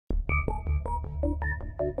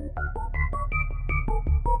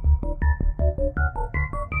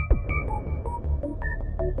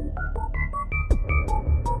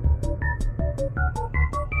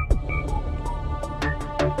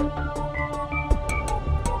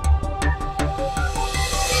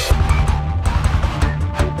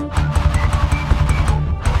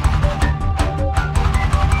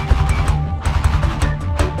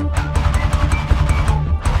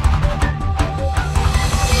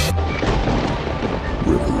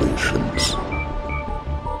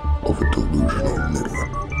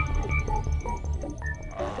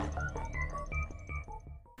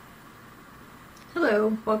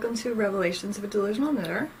Welcome to Revelations of a Delusional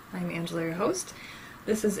Knitter. I'm Angela, your host.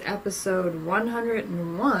 This is episode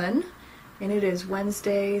 101, and it is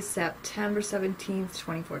Wednesday, September 17th,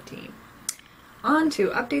 2014. On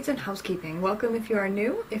to updates and housekeeping. Welcome if you are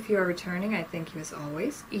new. If you are returning, I thank you as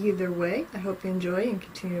always. Either way, I hope you enjoy and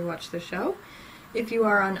continue to watch the show. If you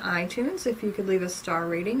are on iTunes, if you could leave a star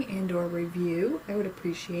rating and or review, I would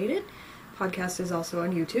appreciate it. Podcast is also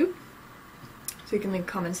on YouTube, so you can leave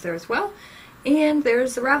comments there as well. And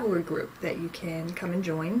there's the Ravelry group that you can come and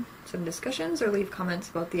join some discussions or leave comments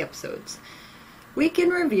about the episodes. Week in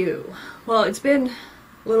review. Well, it's been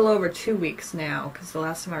a little over 2 weeks now, because the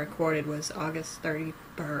last time I recorded was August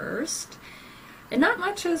 31st. And not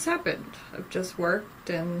much has happened. I've just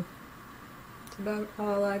worked, and that's about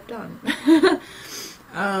all I've done.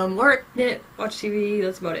 Work, knit, watch TV,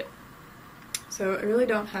 that's about it. So I really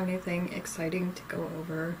don't have anything exciting to go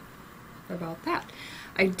over about that.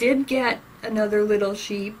 I did get another little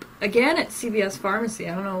sheep, again at CVS Pharmacy.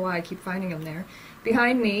 I don't know why I keep finding him there.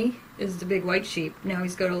 Behind me is the big white sheep. Now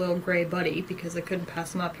he's got a little gray buddy because I couldn't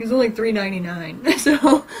pass him up. He was only $3.99,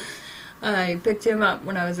 so I picked him up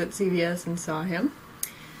when I was at CVS and saw him.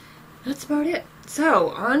 That's about it. So,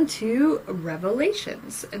 on to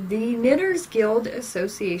Revelations. The Knitters Guild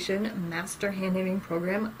Association Master Hand Knitting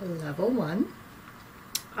Program Level 1.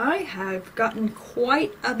 I have gotten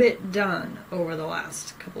quite a bit done over the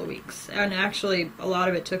last couple of weeks, and actually a lot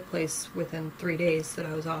of it took place within 3 days that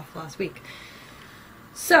I was off last week.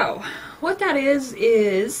 So, what that is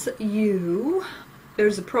there's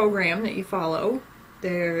a program that you follow,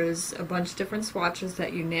 there's a bunch of different swatches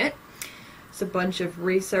that you knit, it's a bunch of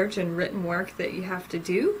research and written work that you have to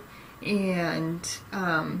do, and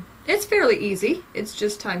it's fairly easy, it's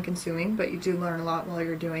just time consuming, but you do learn a lot while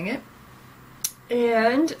you're doing it.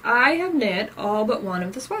 And I have knit all but one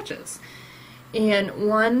of the swatches. And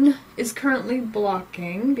one is currently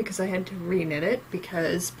blocking because I had to re-knit it,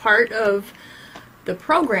 because part of the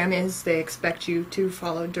program is they expect you to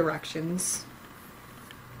follow directions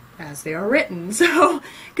as they are written. So,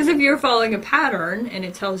 because if you're following a pattern and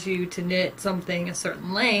it tells you to knit something a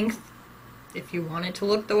certain length, if you want it to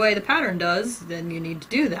look the way the pattern does, then you need to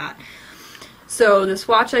do that. So the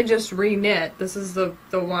swatch I just re-knit, this is the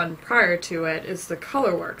one prior to it, is the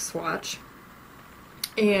Colorwork swatch.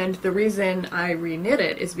 And the reason I re-knit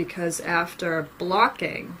it is because after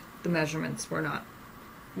blocking, the measurements were not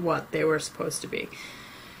what they were supposed to be.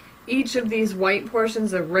 Each of these white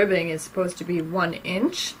portions of ribbing is supposed to be 1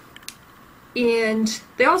 inch. And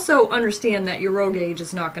they also understand that your row gauge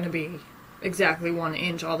is not going to be exactly 1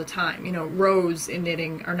 inch all the time. You know, rows in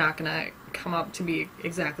knitting are not going to come up to be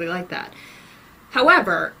exactly like that.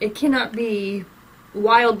 However, it cannot be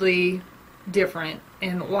wildly different,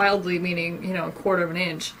 and wildly meaning, you know, 1/4 of an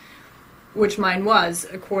inch, which mine was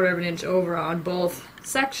 1/4 of an inch over on both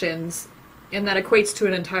sections, and that equates to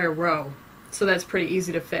an entire row. So that's pretty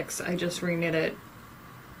easy to fix. I just re-knit it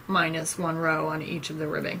minus 1 row on each of the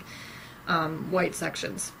ribbing white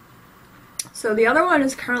sections. So the other one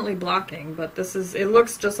is currently blocking, but it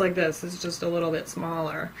looks just like this. It's just a little bit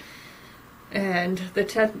smaller. And the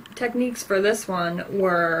techniques for this one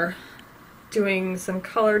were doing some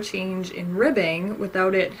color change in ribbing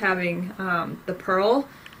without it having the purl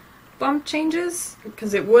bump changes,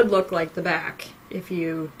 because it would look like the back if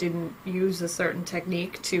you didn't use a certain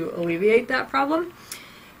technique to alleviate that problem.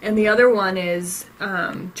 And the other one is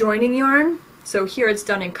joining yarn. So here it's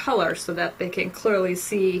done in color so that they can clearly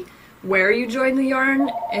see where you join the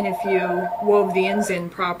yarn and if you wove the ends in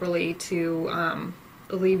properly to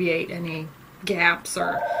alleviate any gaps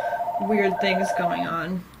or weird things going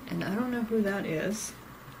on. And I don't know who that is.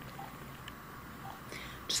 I'm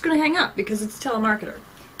just gonna hang up because it's a telemarketer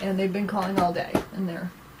and they've been calling all day and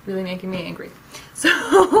they're really making me angry.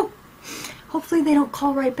 So hopefully they don't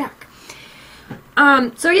call right back.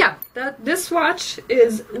 So yeah, this swatch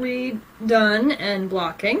is redone and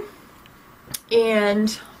blocking,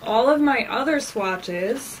 and all of my other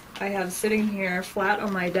swatches I have sitting here flat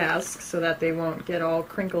on my desk so that they won't get all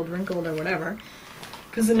crinkled, wrinkled, or whatever.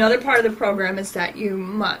 Because another part of the program is that you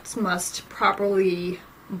must properly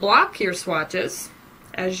block your swatches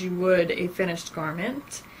as you would a finished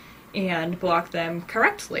garment and block them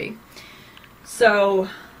correctly. So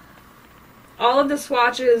all of the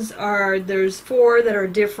swatches there's 4 that are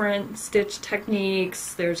different stitch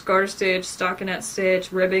techniques. There's garter stitch, stockinette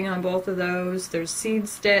stitch, ribbing on both of those. There's seed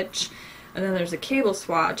stitch, and then there's a cable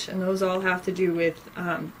swatch, and those all have to do with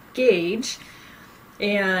gauge.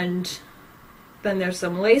 And then there's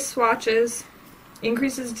some lace swatches,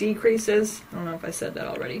 increases, decreases. I don't know if I said that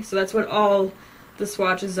already. So that's what all the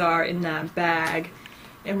swatches are in that bag.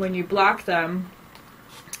 And when you block them,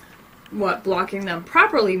 what blocking them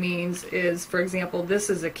properly means is, for example, this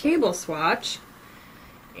is a cable swatch,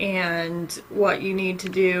 and what you need to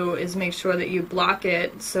do is make sure that you block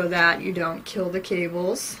it so that you don't kill the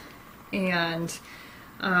cables, and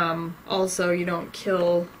also you don't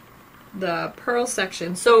kill the purl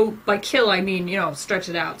section. So by kill I mean, you know, stretch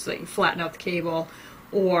it out so that you flatten out the cable,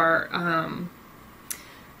 or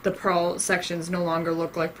the purl sections no longer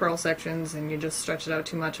look like purl sections and you just stretch it out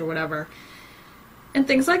too much or whatever, and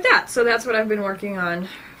things like that. So that's what I've been working on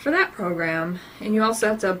for that program. And you also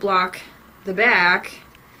have to block the back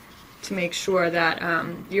to make sure that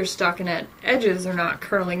your stockinette edges are not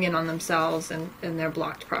curling in on themselves and they're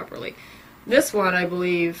blocked properly. This one, I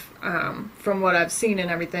believe, from what I've seen and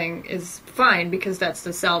everything, is fine because that's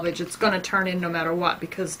the selvage. It's going to turn in no matter what,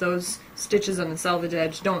 because those stitches on the selvage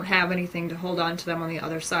edge don't have anything to hold on to them on the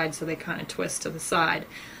other side, so they kind of twist to the side.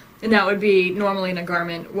 And that would be normally in a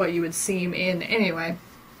garment what you would seam in anyway.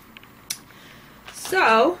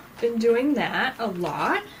 So, been doing that a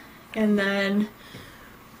lot. And then,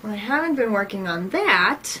 when I haven't been working on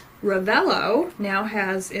that, Ravelry now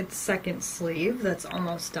has its second sleeve that's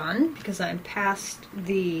almost done because I'm past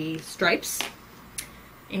the stripes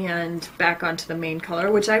and back onto the main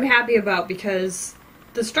color, which I'm happy about because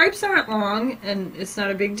the stripes aren't long and it's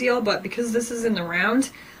not a big deal, but because this is in the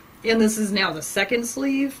round and this is now the second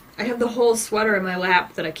sleeve, I have the whole sweater in my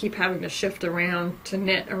lap that I keep having to shift around to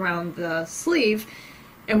knit around the sleeve.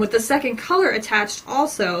 And with the second color attached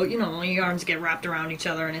also, you know, yarns get wrapped around each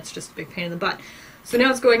other and it's just a big pain in the butt. So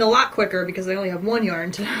now it's going a lot quicker because I only have one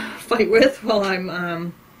yarn to fight with while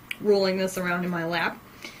I'm rolling this around in my lap.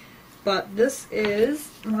 But this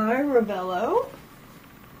is my Ravelry,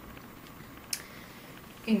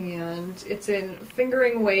 and it's in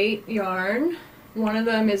fingering weight yarn. One of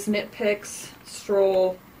them is Knit Picks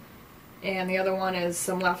Stroll, and the other one is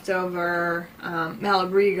some leftover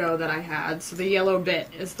Malabrigo that I had. So the yellow bit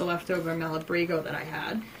is the leftover Malabrigo that I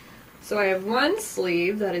had. So I have one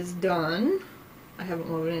sleeve that is done. I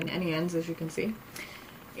haven't woven in any ends, as you can see.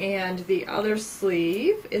 And the other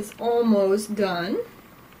sleeve is almost done.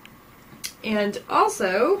 And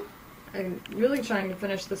also, I'm really trying to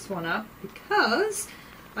finish this one up because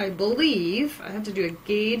I believe I have to do a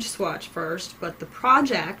gauge swatch first, but the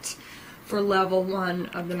project for level 1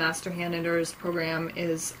 of the Master Hand Knitters program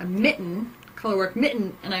is a mitten, colorwork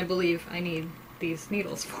mitten, and I believe I need these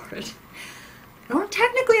needles for it. I don't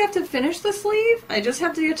technically have to finish the sleeve, I just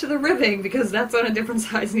have to get to the ribbing because that's on a different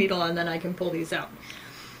size needle and then I can pull these out.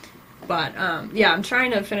 But yeah, I'm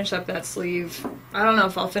trying to finish up that sleeve. I don't know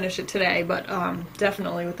if I'll finish it today, but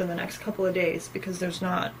definitely within the next couple of days because there's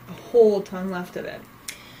not a whole ton left of it.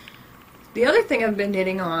 The other thing I've been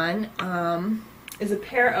knitting on is a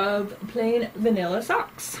pair of plain vanilla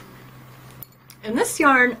socks. And this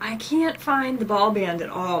yarn, I can't find the ball band at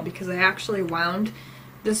all because I actually wound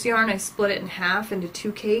this yarn. I split it in half into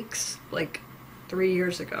 2 cakes like 3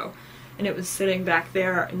 years ago, and it was sitting back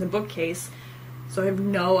there in the bookcase, so I have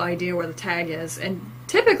no idea where the tag is. And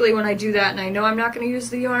typically when I do that and I know I'm not going to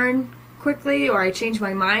use the yarn quickly, or I change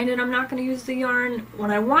my mind and I'm not going to use the yarn,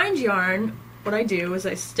 when I wind yarn, what I do is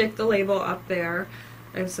I stick the label up there.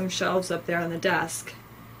 I have some shelves up there on the desk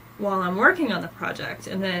while I'm working on the project,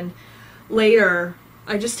 and then later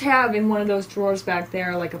I just have in one of those drawers back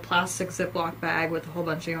there like a plastic Ziploc bag with a whole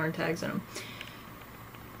bunch of yarn tags in them.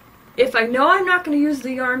 If I know I'm not going to use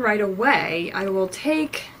the yarn right away, I will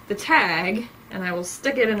take the tag and I will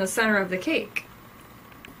stick it in the center of the cake.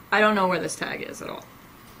 I don't know where this tag is at all.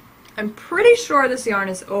 I'm pretty sure this yarn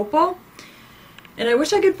is opal, and I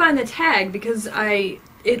wish I could find the tag because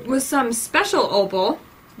it was some special opal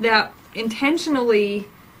that intentionally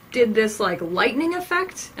did this like lightning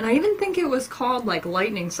effect, and I even think it was called like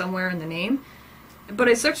lightning somewhere in the name, but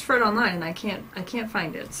I searched for it online and I can't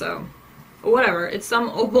find it, so whatever. It's some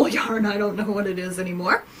opal yarn, I don't know what it is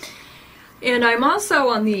anymore. And I'm also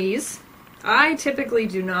on these. I typically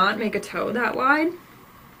do not make a toe that wide.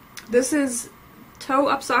 This is Toe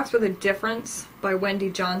Up Socks with a Difference by Wendy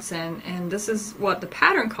Johnson, and this is what the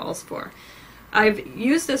pattern calls for. I've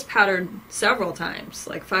used this pattern several times,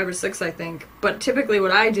 like 5 or 6 I think, but typically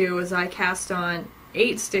what I do is I cast on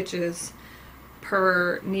 8 stitches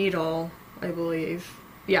per needle, I believe.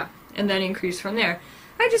 Yeah, and then increase from there.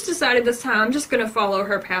 I just decided this time I'm just going to follow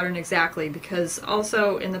her pattern exactly, because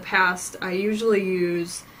also in the past I usually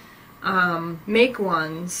use make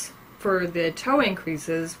ones for the toe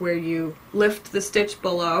increases where you lift the stitch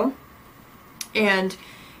below, and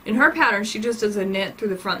in her pattern she just does a knit through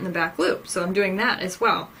the front and the back loop, so I'm doing that as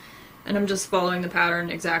well, and I'm just following the pattern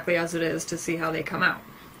exactly as it is to see how they come out.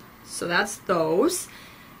 So that's those.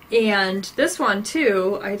 And this one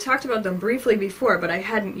too, I talked about them briefly before, but I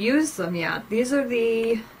hadn't used them yet. These are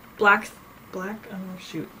the oh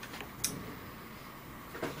shoot.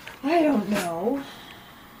 I don't know.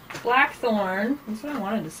 Blackthorn, that's what I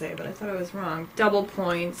wanted to say, but I thought I was wrong. Double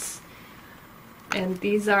points. And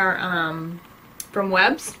these are from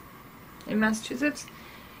Webb's in Massachusetts.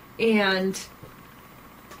 And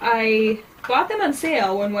I bought them on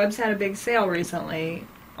sale when Webb's had a big sale recently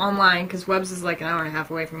online, because Webb's is like an hour and a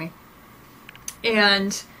half away from me.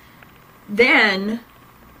 And then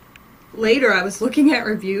later I was looking at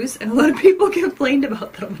reviews, and a lot of people complained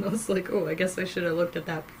about them, and I was like, oh, I guess I should have looked at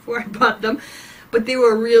that before I bought them. But they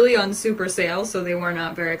were really on super sale, so they were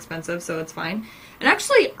not very expensive, so it's fine. And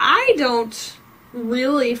actually, I don't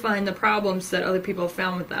really find the problems that other people have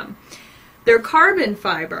found with them. They're carbon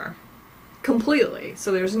fiber, completely,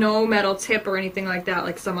 so there's no metal tip or anything like that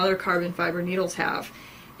like some other carbon fiber needles have.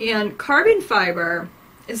 And carbon fiber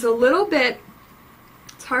is a little bit,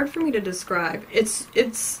 it's hard for me to describe.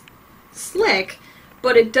 It's slick,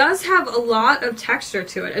 but it does have a lot of texture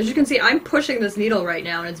to it. As you can see, I'm pushing this needle right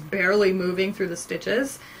now and it's barely moving through the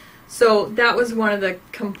stitches. So that was one of the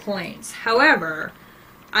complaints. However,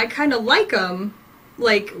 I kind of like them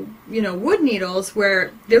like, you know, wood needles,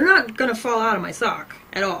 where they're not going to fall out of my sock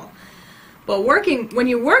at all. But when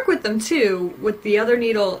you work with them too, with the other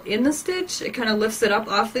needle in the stitch, it kind of lifts it up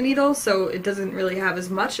off the needle, so it doesn't really have as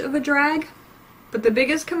much of a drag. But the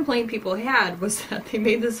biggest complaint people had was that they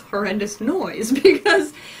made this horrendous noise,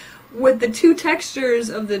 because with the two textures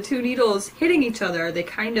of the two needles hitting each other, they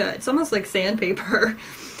it's almost like sandpaper.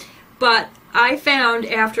 But I found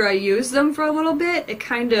after I used them for a little bit, it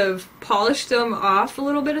kind of polished them off a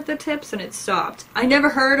little bit at the tips, and it stopped. I never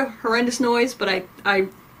heard a horrendous noise, but I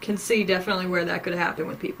can see definitely where that could happen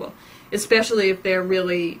with people, especially if they're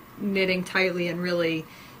really knitting tightly and really,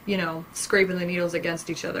 you know, scraping the needles against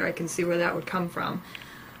each other. I can see where that would come from.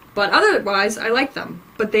 But otherwise, I like them.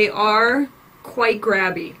 But they are quite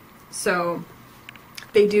grabby, so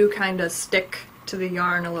they do kind of stick to the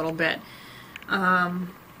yarn a little bit.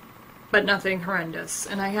 But nothing horrendous.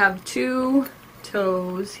 And I have two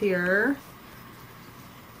toes here,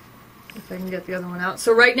 if I can get the other one out.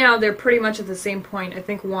 So right now they're pretty much at the same point. I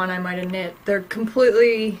think one I might have knit. They're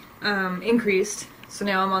completely increased. So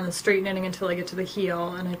now I'm on the straight knitting until I get to the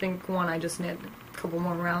heel, and I think one I just knit a couple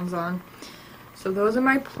more rounds on. So those are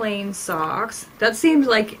my plain socks. That seems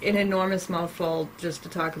like an enormous mouthful just to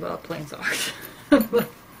talk about plain socks.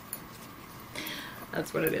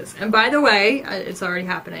 That's what it is. And by the way, it's already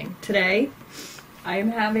happening. Today, I am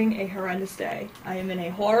having a horrendous day. I am in a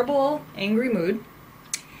horrible, angry mood.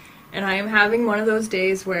 And I am having one of those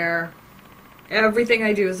days where everything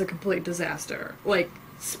I do is a complete disaster. Like,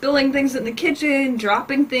 spilling things in the kitchen,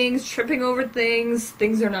 dropping things, tripping over things,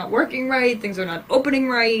 things are not working right, things are not opening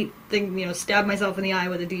right, stab myself in the eye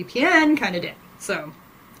with a DPN kind of day. So,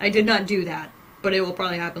 I did not do that, but it will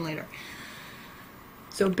probably happen later.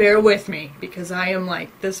 So bear with me, because I am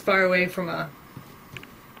like this far away from a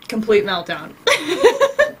complete meltdown.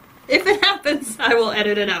 If it happens, I will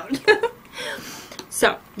edit it out.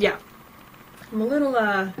 So, yeah. I'm a little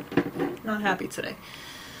not happy today.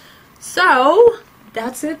 So,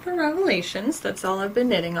 that's it for Revelations. That's all I've been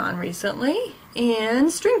knitting on recently.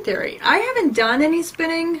 And string theory. I haven't done any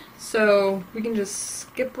spinning, so we can just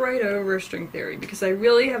skip right over string theory, because I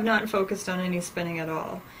really have not focused on any spinning at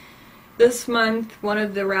all. This month, one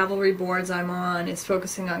of the Ravelry boards I'm on is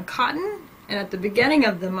focusing on cotton, and at the beginning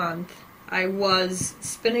of the month, I was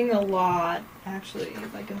spinning a lot. Actually,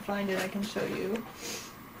 if I can find it, I can show you.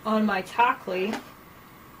 On my Tockley,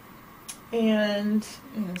 and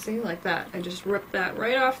see, like that. I just ripped that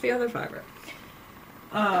right off the other fiber.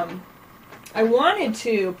 I wanted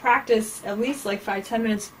to practice at least like 5-10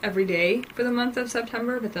 minutes every day for the month of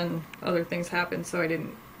September, but then other things happened, so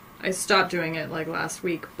I stopped doing it like last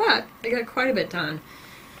week, but I got quite a bit done,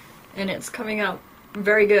 and it's coming out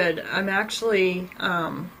very good. I'm actually,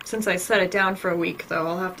 since I set it down for a week though,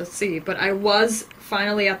 I'll have to see, but I was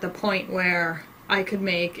finally at the point where I could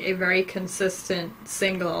make a very consistent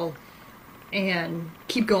single and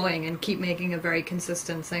keep going and keep making a very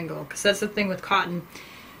consistent single, because that's the thing with cotton.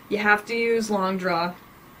 You have to use long draw,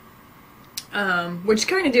 which you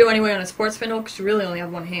kind of do anyway on a sports spindle, because you really only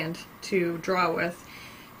have one hand to draw with.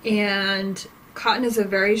 And cotton is a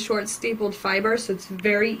very short stapled fiber, so it's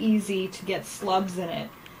very easy to get slubs in it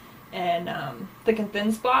and thick and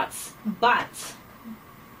thin spots. But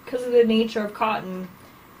because of the nature of cotton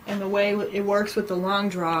and the way it works with the long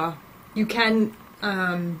draw, you can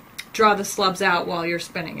draw the slubs out while you're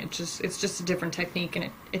spinning. It's just a different technique, and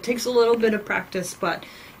it takes a little bit of practice, but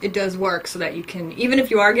it does work so that you can, even if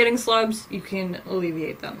you are getting slubs, you can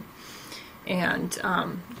alleviate them. And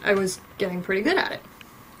I was getting pretty good at it.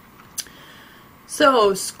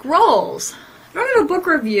 So, scrolls. I'm not going to book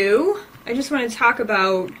review. I just want to talk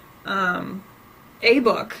about a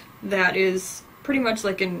book that is pretty much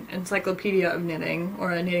like an encyclopedia of knitting,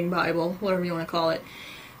 or a knitting Bible, whatever you want to call it.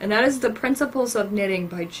 And that is The Principles of Knitting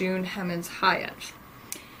by June Hemmons Hyatt.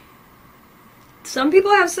 Some people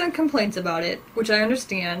have some complaints about it, which I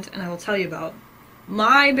understand, and I will tell you about.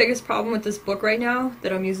 My biggest problem with this book right now,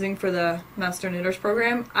 that I'm using for the Master Knitters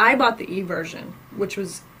program, I bought the e-version, which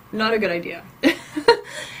was not a good idea.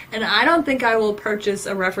 And I don't think I will purchase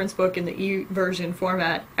a reference book in the e-version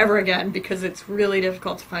format ever again, because it's really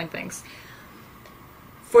difficult to find things.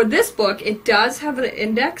 For this book, it does have an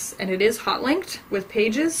index, and it is hot linked with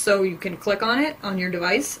pages, so you can click on it on your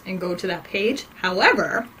device and go to that page.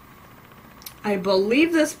 However, I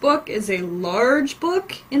believe this book is a large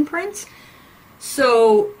book in print,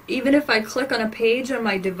 so even if I click on a page on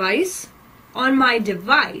my device,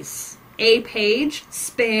 a page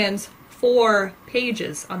spans 4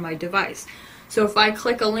 pages on my device. So if I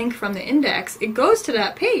click a link from the index, it goes to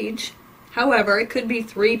that page. However, it could be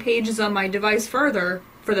 3 pages on my device further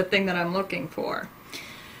for the thing that I'm looking for.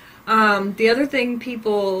 The other thing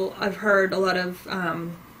people I've heard a lot of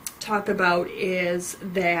talk about is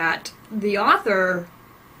that the author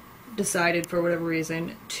decided, for whatever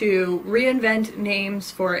reason, to reinvent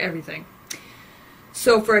names for everything.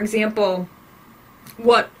 So, for example,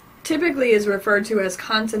 what typically is referred to as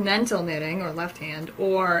continental knitting, or left hand,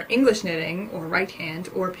 or English knitting, or right hand,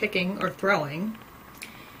 or picking, or throwing,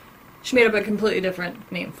 she made up a completely different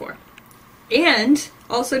name for. And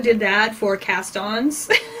also did that for cast-ons,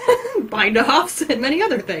 bind-offs, and many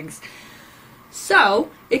other things.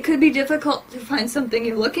 So, it could be difficult to find something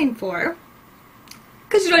you're looking for,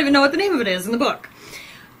 because you don't even know what the name of it is in the book.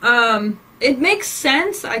 It makes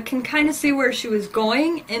sense. I can kind of see where she was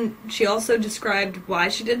going, and she also described why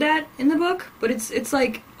she did that in the book. But it's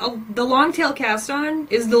like the long-tail cast-on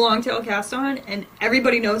is the long-tail cast-on, and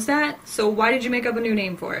everybody knows that, so why did you make up a new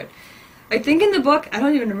name for it? I think in the book, I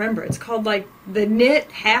don't even remember, it's called like the knit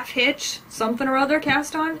half-hitch something or other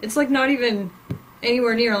cast-on. It's like not even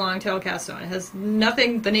anywhere near a long-tail cast-on. It has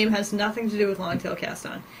nothing, the name has nothing to do with long-tail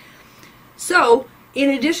cast-on. So,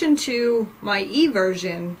 in addition to my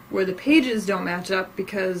e-version, where the pages don't match up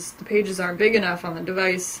because the pages aren't big enough on the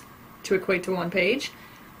device to equate to one page,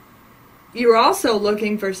 you're also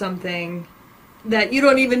looking for something that you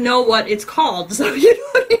don't even know what it's called, so you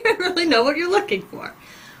don't even really know what you're looking for.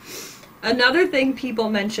 Another thing people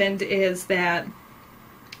mentioned is that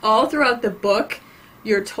all throughout the book,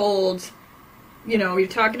 you're told, you know, you're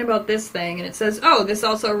talking about this thing, and it says, oh, this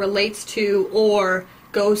also relates to, or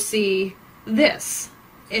go see this.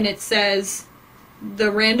 And it says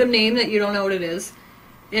the random name that you don't know what it is,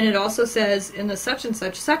 and it also says in the such and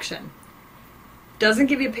such section. Doesn't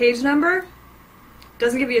give you a page number,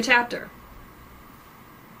 doesn't give you a chapter.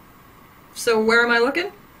 So where am I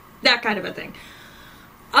looking? That kind of a thing.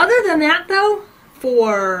 Other than that, though,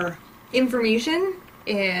 for information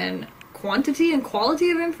and quantity and quality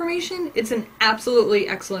of information, it's an absolutely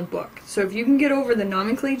excellent book. So if you can get over the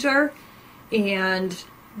nomenclature and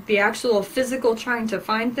the actual physical trying to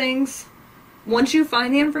find things, once you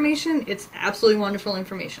find the information, it's absolutely wonderful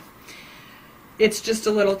information. It's just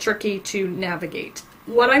a little tricky to navigate.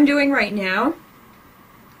 What I'm doing right now,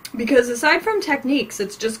 because aside from techniques,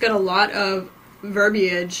 it's just got a lot of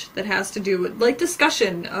verbiage that has to do with, like,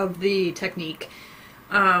 discussion of the technique.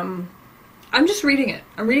 I'm just reading it.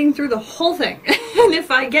 I'm reading through the whole thing. And if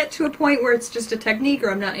I get to a point where it's just a technique or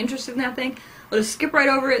I'm not interested in that thing, I'll just skip right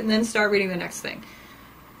over it and then start reading the next thing.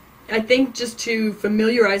 I think just to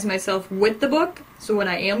familiarize myself with the book, so when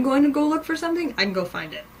I am going to go look for something, I can go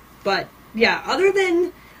find it. But, yeah, other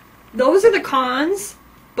than, those are the cons,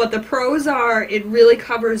 but the pros are, it really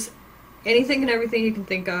covers anything and everything you can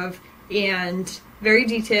think of, and very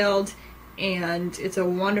detailed, and it's a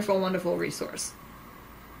wonderful, wonderful resource.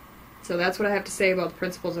 So that's what I have to say about the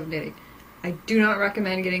Principles of Knitting. I do not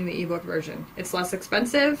recommend getting the ebook version. It's less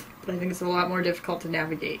expensive, but I think it's a lot more difficult to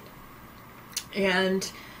navigate.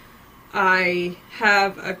 And I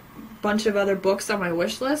have a bunch of other books on my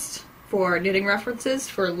wish list for knitting references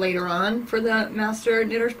for later on for the Master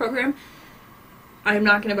Knitters program. I'm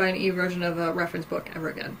not going to buy an e-version of a reference book ever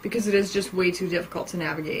again, because it is just way too difficult to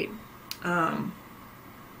navigate.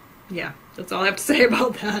 Yeah, that's all I have to say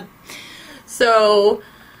about that. So,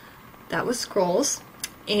 that was scrolls.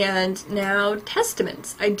 And now,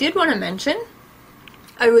 testaments. I did want to mention,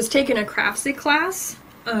 I was taking a Craftsy class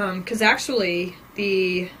because actually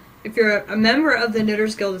if you're a member of the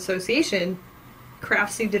Knitters Guild Association,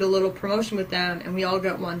 Craftsy did a little promotion with them, and we all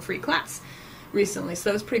got one free class recently, so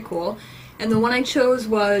that was pretty cool. And the one I chose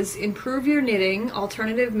was Improve Your Knitting,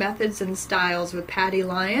 Alternative Methods and Styles with Patty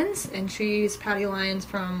Lyons, and she's Patty Lyons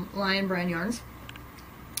from Lion Brand Yarns.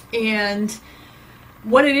 And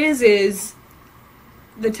what it is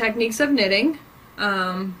the techniques of knitting,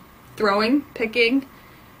 throwing, picking,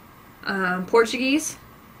 Portuguese,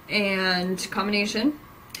 and combination.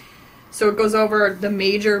 So it goes over the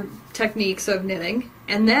major techniques of knitting.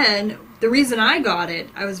 And then the reason I got it,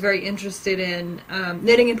 I was very interested in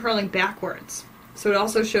knitting and purling backwards. So it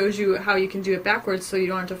also shows you how you can do it backwards, so you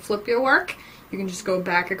don't have to flip your work. You can just go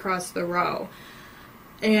back across the row.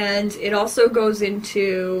 And it also goes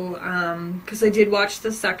into, because I did watch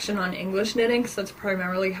the section on English knitting, because that's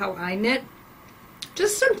primarily how I knit.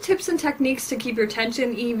 Just some tips and techniques to keep your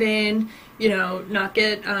tension even, you know, not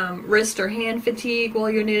get wrist or hand fatigue while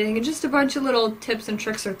you're knitting, and just a bunch of little tips and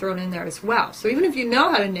tricks are thrown in there as well. So even if you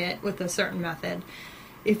know how to knit with a certain method,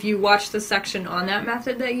 if you watch the section on that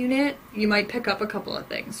method that you knit, you might pick up a couple of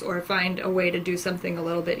things or find a way to do something a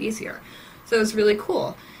little bit easier. So it's really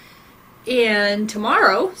cool. And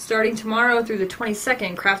tomorrow, starting tomorrow through the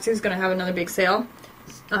 22nd, Craftsy is going to have another big sale.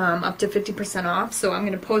 Up to 50% off, so I'm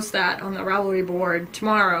going to post that on the Ravelry board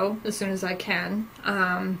tomorrow as soon as I can,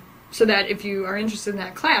 so that if you are interested in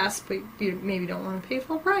that class but you maybe don't want to pay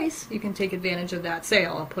full price, you can take advantage of that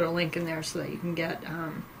sale. I'll put a link in there so that you can get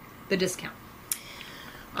the discount.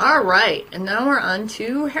 Alright, and now we're on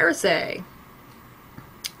to Heresy.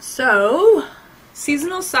 So,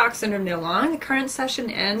 seasonal socks under knit-along. The current session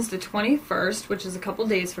ends the 21st, which is a couple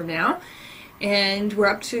days from now, and we're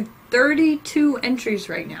up to 32 entries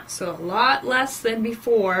right now, so a lot less than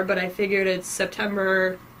before, but I figured it's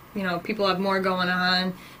September, you know, people have more going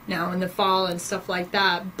on now in the fall and stuff like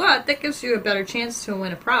that, but that gives you a better chance to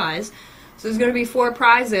win a prize. So there's going to be 4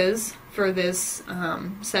 prizes for this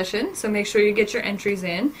session, so make sure you get your entries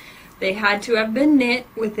in. They had to have been knit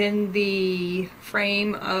within the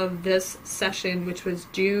frame of this session, which was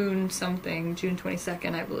June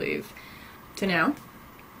 22nd, I believe, to now.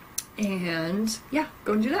 And yeah,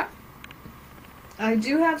 go and do that. I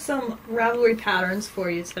do have some Ravelry patterns for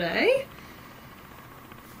you today.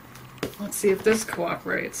 Let's see if this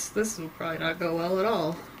cooperates. This will probably not go well at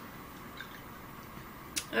all.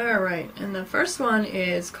 Alright, and the first one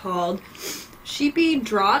is called Sheepy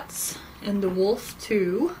Draughts and the Wolf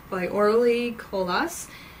 2 by Orly Colas.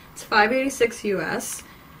 It's $5.86 US,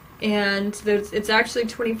 and it's actually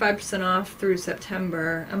 25% off through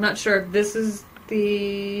September. I'm not sure if this is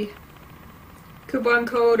the coupon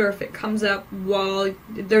code or if it comes up while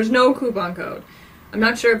there's no coupon code. I'm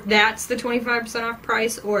not sure if that's the 25% off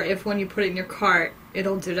price or if when you put it in your cart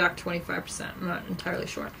it'll deduct 25%. I'm not entirely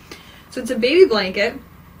sure. So it's a baby blanket,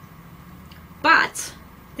 but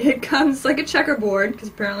it comes like a checkerboard, because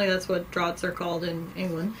apparently that's what draughts are called in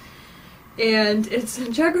England, and it's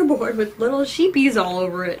a checkerboard with little sheepies all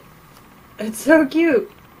over it. It's so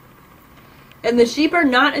cute, and the sheep are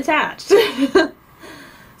not attached.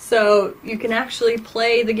 So you can actually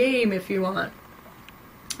play the game if you want.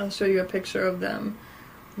 I'll show you a picture of them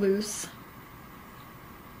loose.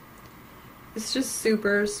 It's just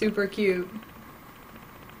super, super cute.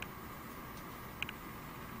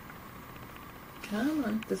 Come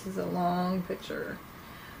on. This is a long picture.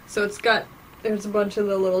 So there's a bunch of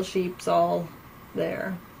the little sheeps all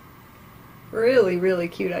there. Really, really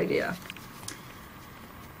cute idea.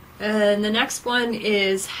 And the next one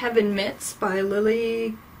is Heaven Mitts by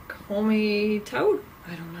Lily Comey Toad.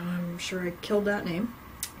 I don't know, I'm sure I killed that name.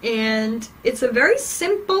 And it's a very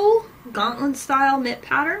simple gauntlet style knit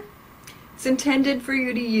pattern. It's intended for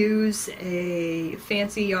you to use a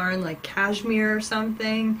fancy yarn like cashmere or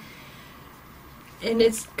something. And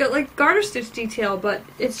it's got like garter stitch detail, but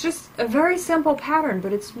it's just a very simple pattern,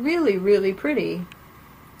 but it's really, really pretty.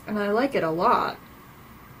 And I like it a lot.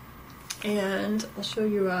 And I'll show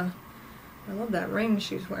you I love that ring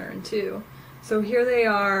she's wearing too. So here they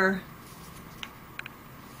are,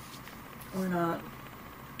 or not.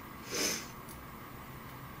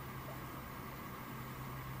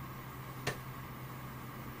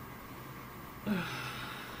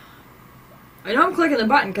 I know I'm clicking the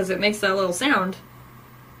button because it makes that little sound.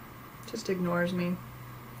 It just ignores me.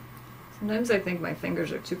 Sometimes I think my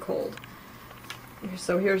fingers are too cold.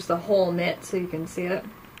 So here's the whole knit so you can see it.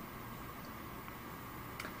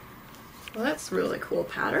 Well, that's a really cool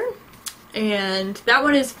pattern. And that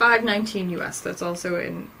one is $5.19 US. That's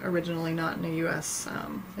also originally not in the US.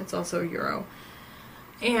 It's also Euro.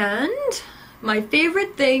 And my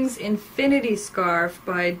favorite things, Infinity Scarf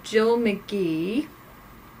by Jill McGee.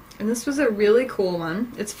 And this was a really cool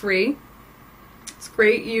one. It's free. It's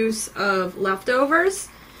great use of leftovers.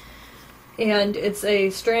 And it's a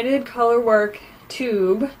stranded colorwork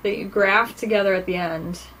tube that you graft together at the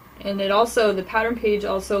end. And it also, the pattern page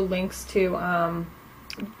also links to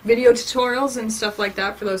video tutorials and stuff like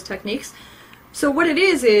that for those techniques. So what it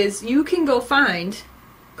is you can go find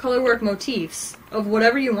colorwork motifs of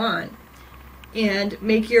whatever you want and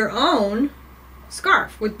make your own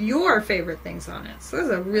scarf with your favorite things on it. So this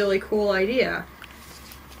is a really cool idea.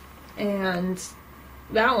 And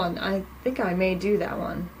that one, I think I may do that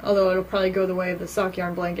one. Although it'll probably go the way of the sock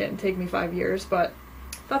yarn blanket and take me 5 years, but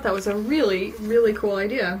I thought that was a really, really cool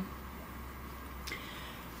idea.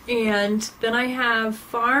 And then I have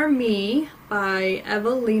Farm Me by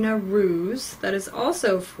Evelina Ruse. That is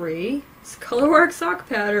also free. It's a colorwork sock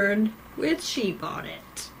pattern with sheep on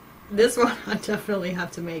it. This one I definitely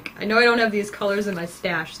have to make. I know I don't have these colors in my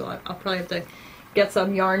stash, so I'll probably have to get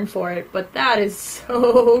some yarn for it, but that is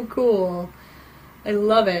so cool. I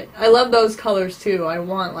love it. I love those colors too. I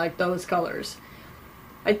want like those colors.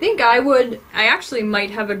 I think I actually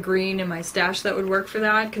might have a green in my stash that would work for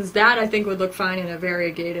that, because that I think would look fine in a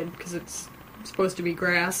variegated, because it's supposed to be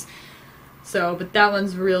grass. So, but that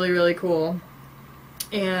one's really, really cool.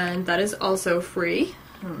 And that is also free.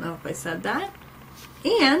 I don't know if I said that.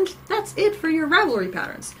 And that's it for your Ravelry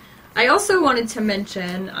patterns. I also wanted to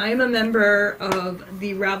mention I'm a member of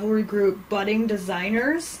the Ravelry group Budding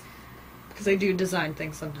Designers, because I do design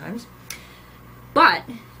things sometimes. But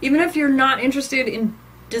even if you're not interested in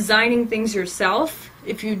designing things yourself,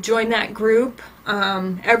 if you join that group,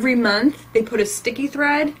 every month they put a sticky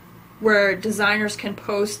thread where designers can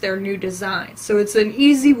post their new designs. So it's an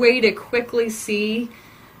easy way to quickly see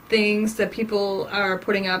things that people are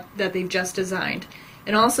putting up that they've just designed.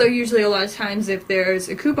 And also usually a lot of times if there's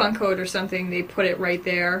a coupon code or something, they put it right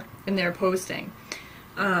there in their posting.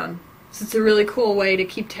 So it's a really cool way to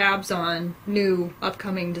keep tabs on new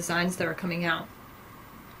upcoming designs that are coming out.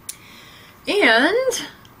 And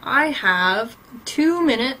I have 2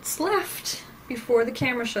 minutes left before the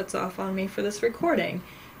camera shuts off on me for this recording.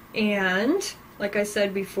 And like I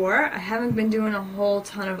said before, I haven't been doing a whole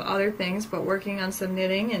ton of other things but working on some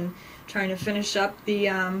knitting and trying to finish up the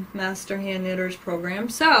Master Hand Knitters program.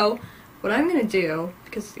 So what I'm going to do,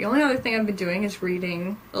 because the only other thing I've been doing is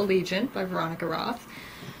reading Allegiant by Veronica Roth.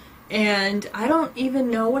 And I don't even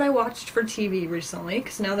know what I watched for TV recently,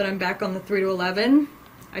 because now that I'm back on the 3 to 11,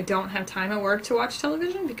 I don't have time at work to watch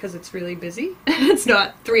television because it's really busy. It's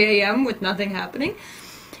not 3 a.m. with nothing happening.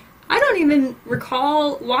 I don't even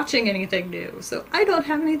recall watching anything new, so I don't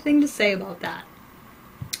have anything to say about that.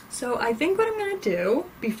 So I think what I'm going to do,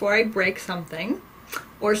 before I break something,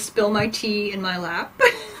 or spill my tea in my lap,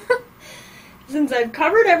 since I've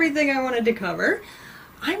covered everything I wanted to cover,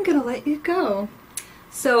 I'm going to let you go.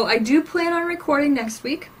 So I do plan on recording next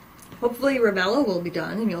week. Hopefully Ravella will be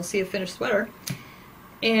done and you'll see a finished sweater.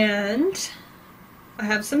 And I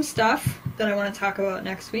have some stuff that I want to talk about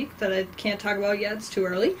next week that I can't talk about yet, it's too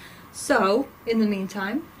early. So, in the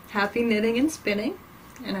meantime, happy knitting and spinning,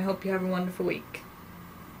 and I hope you have a wonderful week.